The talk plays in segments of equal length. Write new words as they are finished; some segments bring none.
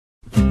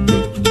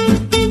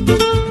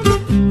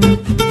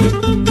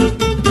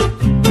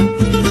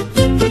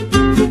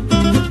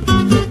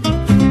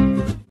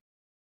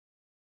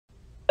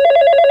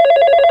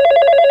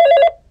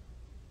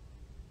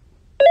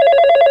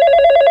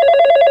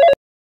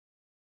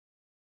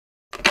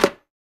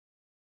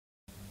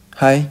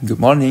Hi, good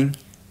morning.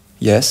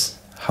 Yes,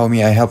 how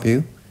may I help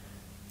you?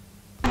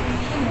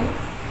 Hello,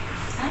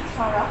 I'm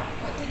Farah,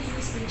 Dr.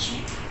 Davis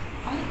patient.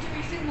 I need to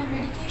refill my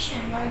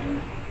medication, but I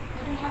don't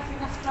have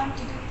enough time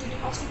to go to the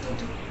hospital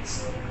today.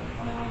 So,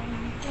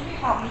 can you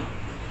help me?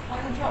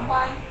 I will drop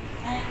by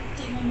and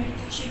take my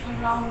medication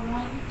around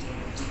 1 to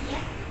 2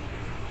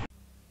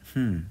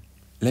 p.m.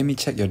 Let me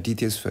check your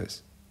details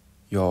first.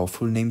 Your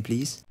full name,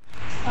 please?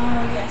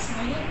 Yes,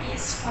 my name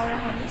is Farah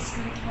Hanis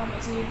binti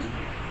Muhammad Zayudi.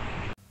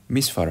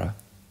 Miss Farah,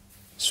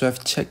 so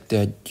I've checked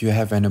that you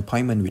have an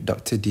appointment with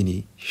Dr.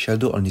 Dini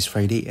scheduled on this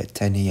Friday at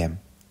 10 a.m.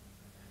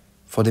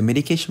 For the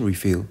medication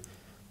refill,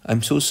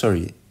 I'm so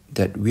sorry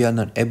that we are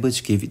not able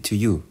to give it to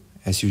you,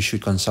 as you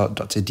should consult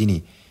Dr.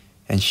 Dini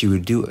and she will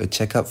do a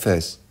checkup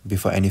first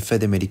before any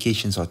further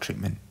medications or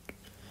treatment.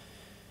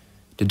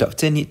 The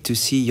doctor needs to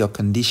see your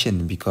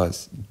condition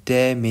because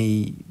there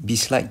may be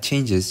slight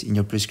changes in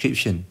your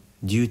prescription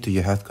due to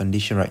your health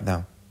condition right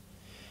now.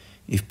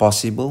 If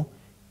possible,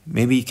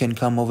 maybe you can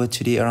come over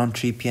today around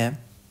 3 p.m.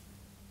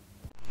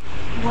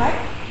 What?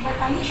 But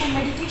I need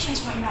my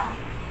medications right now.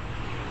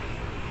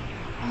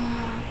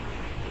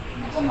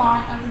 Never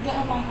mind, I will get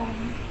on my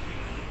own.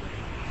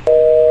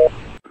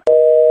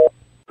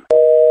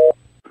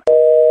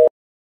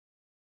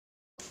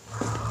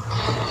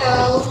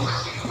 Hello.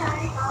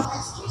 Hi,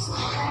 excuse me, I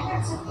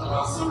have some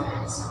medicine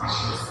and some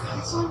ice. I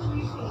just want to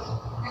refill.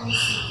 Let me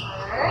see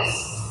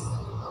first.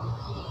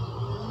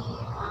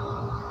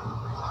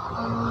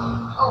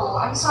 Oh,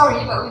 I'm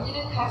sorry, but we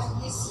didn't have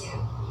this here.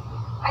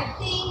 I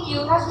think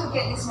you have to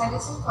get this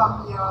medicine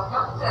from your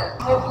doctor.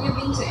 Have you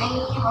been to any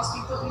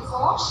hospital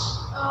before?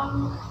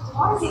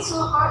 Why is it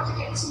so hard to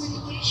get this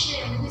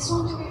medication? I just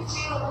want to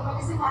refill. The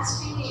medicine has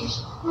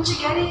finished. Won't you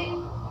get it?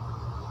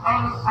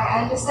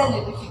 I understand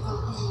the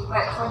difficulty,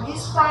 but for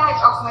this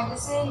type of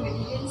medicine,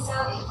 we didn't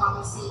sell in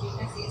pharmacy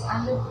because it's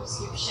under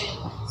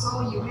prescription.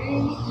 So you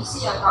really need to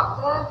see your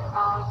doctor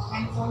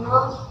and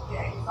follow the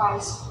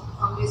advice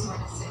from these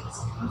medicines.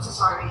 I'm so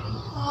sorry.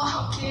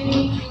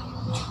 Okay.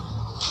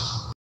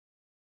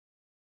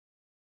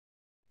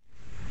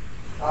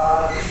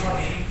 Good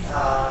morning,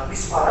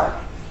 Miss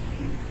Farah.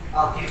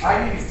 Okay,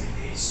 my name is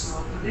Dinesh.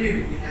 So today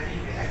we'll be having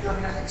an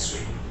abdominal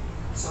X-ray.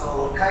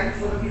 So kindly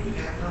follow me to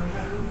the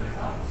abdominal room right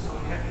now. So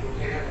we have to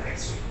carry out the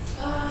X-ray.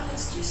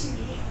 Excuse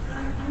me.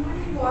 I'm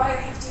wondering why I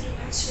have to do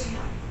X-ray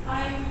now.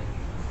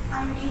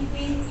 I'm in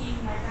pain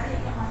in my belly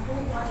and my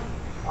whole body.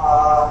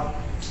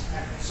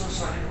 I'm so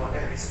sorry about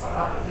that, Miss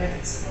Farah, but then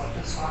it's a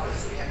doctor's order,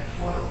 so we have to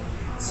follow.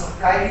 So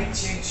kindly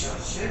change your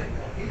shirt,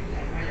 okay,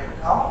 and wear your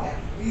gown, and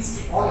please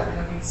keep all your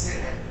belongings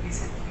here, and please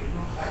keep your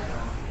room right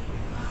now.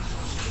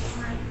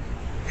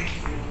 Thank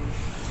you.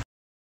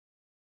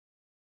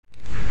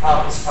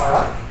 Miss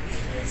Farah,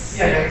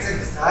 yeah, your exam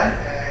is done,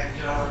 and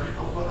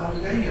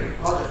regarding your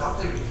report, the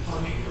doctor will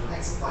inform you your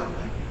next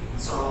appointment.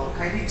 So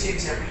kindly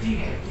change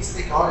everything, and please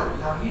take all your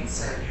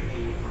belongings, and you'll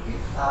be okay.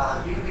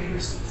 You can take your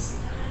seats.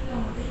 No,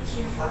 thank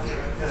you. Okay,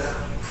 welcome.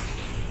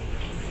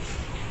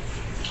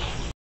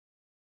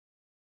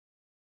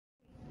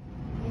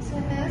 So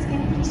nurse, can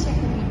you please check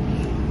the BP?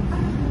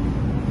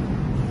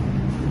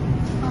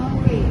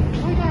 Wait,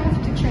 why do I have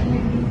to check my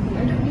BP? I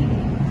don't need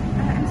it.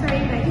 I'm sorry,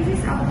 but this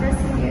is our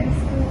procedure,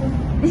 so...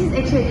 This is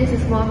actually just a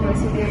small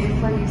procedure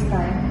before you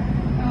start.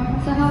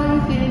 So how are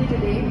you feeling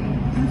today?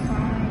 I'm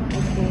fine.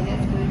 Okay,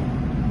 that's good.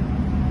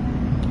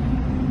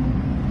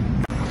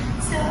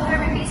 So her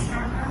BP is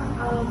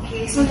normal.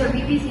 Okay, so your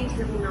BP seems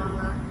to be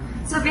normal.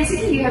 So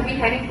basically you have been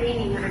having pain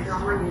in your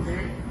abdomen, is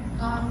it?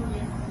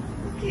 Yeah.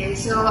 Okay,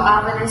 so when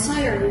I saw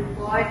your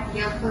report,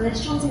 your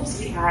cholesterol seems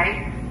to be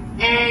high.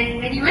 And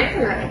when you went for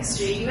your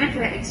X-ray,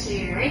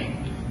 right?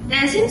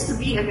 There seems to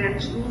be a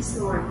kidney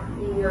stone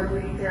in your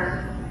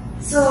ureter.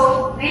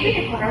 So maybe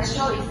the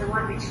cholesterol is the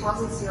one which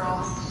causes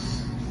your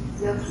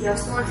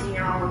stones in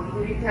your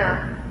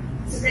ureter.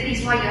 So that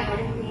is why you're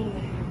having pain in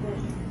your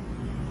ureter.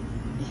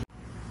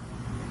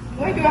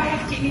 Why do I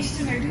have kidney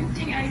stone? I don't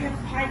think I have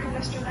high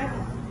cholesterol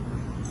level.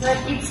 But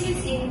it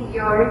says in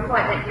your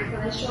report that your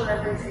cholesterol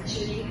level is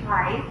actually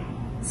high.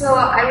 So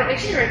I would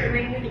actually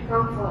recommend you to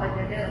come for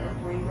another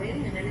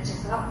appointment, another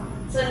checkup.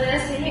 So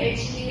nurse, can you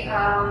actually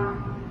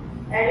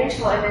arrange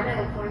for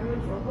another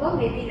appointment for her,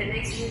 maybe in the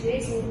next few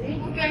days,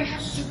 maybe? Okay, I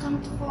have to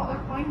come for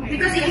appointment.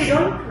 Because if you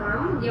don't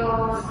come,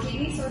 your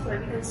kidney stones will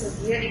become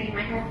severe and you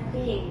might have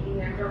pain in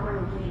your abdomen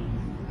again.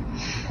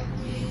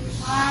 Okay,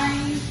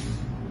 fine.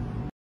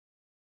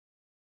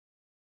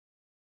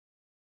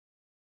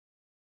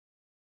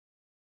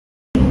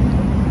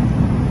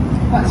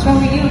 What's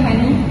wrong with you,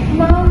 honey?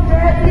 Mom,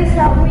 Dad, please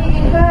help me.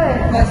 It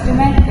hurts. What's the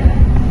matter?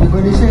 The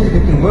condition is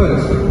getting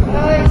worse.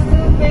 It's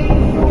still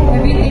painful.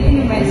 Have you taken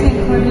the medicine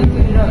according to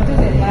the doctor's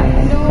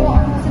advice? No, I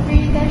was a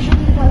pediatrician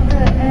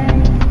doctor and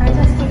I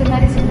just took the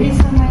medicine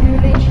based on my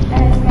knowledge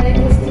as medical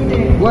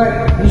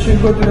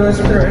should go to the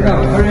hospital right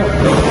now. Hurry up.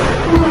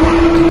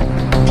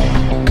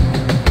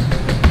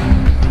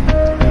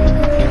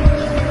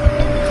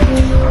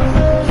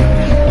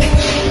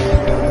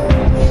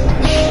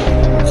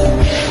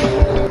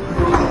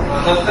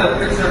 Doctor,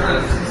 please refer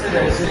to sister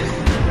that is next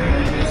to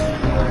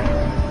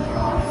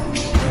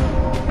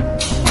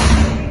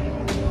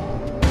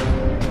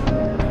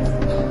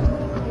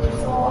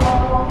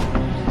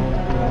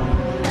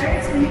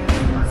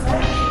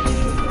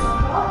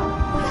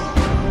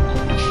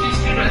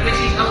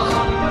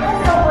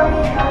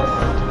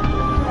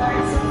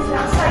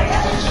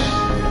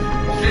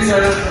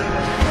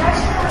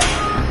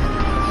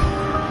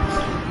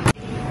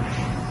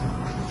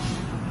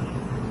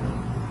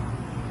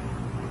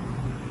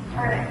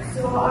Alright,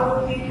 so I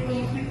will be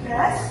doing a quick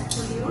test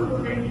for you,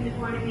 look at the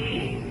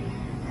quality,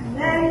 and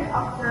then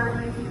after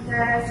the quick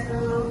test,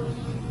 we'll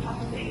have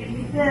to take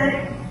admitted,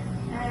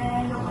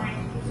 and don't worry,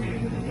 so you're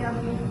going to tell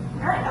me.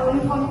 Alright, I will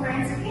inform your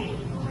parents, okay?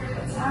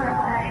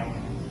 Alright.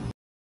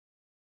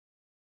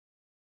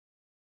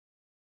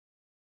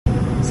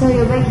 So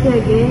you're back here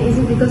again. Is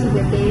it because of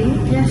your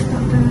pain? Yes,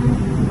 doctor.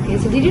 Okay,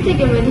 so did you take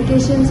your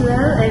medications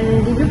well,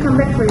 and did you come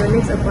back for your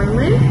next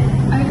appointment?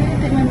 I didn't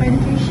take my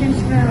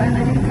medications well, and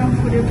I didn't come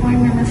for the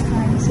appointment last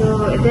time.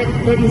 So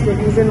that is the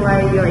reason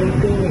why you're in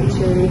pain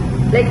actually.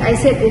 Like I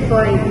said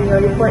before, in your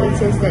report it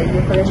says that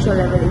your cholesterol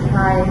level is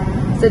high.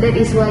 So that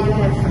is why you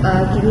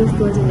have kidney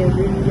stones in your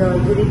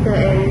ureter,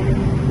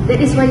 and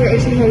that is why you're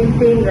actually having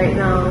pain right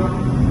now.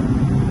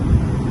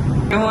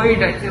 Don't worry,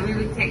 doctor. We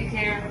will take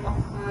care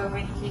of her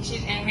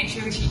medication and make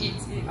sure she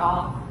eats it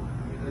all.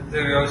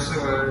 We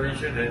also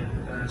mentioned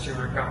that she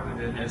will come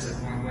to the next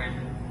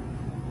appointment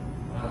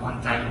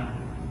on time.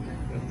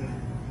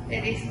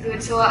 That is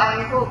good. So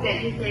I hope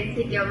that you can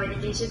take your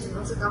medications and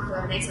also come for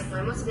your next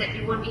appointment so that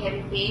you won't be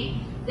having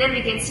pain. Then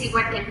we can see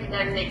what can be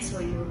done next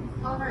for you.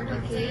 Alright,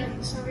 doctor. Okay.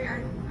 Sorry,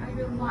 I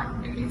will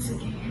not do this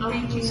again. Okay.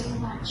 Thank you so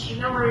much.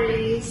 No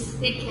worries.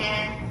 Take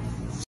care.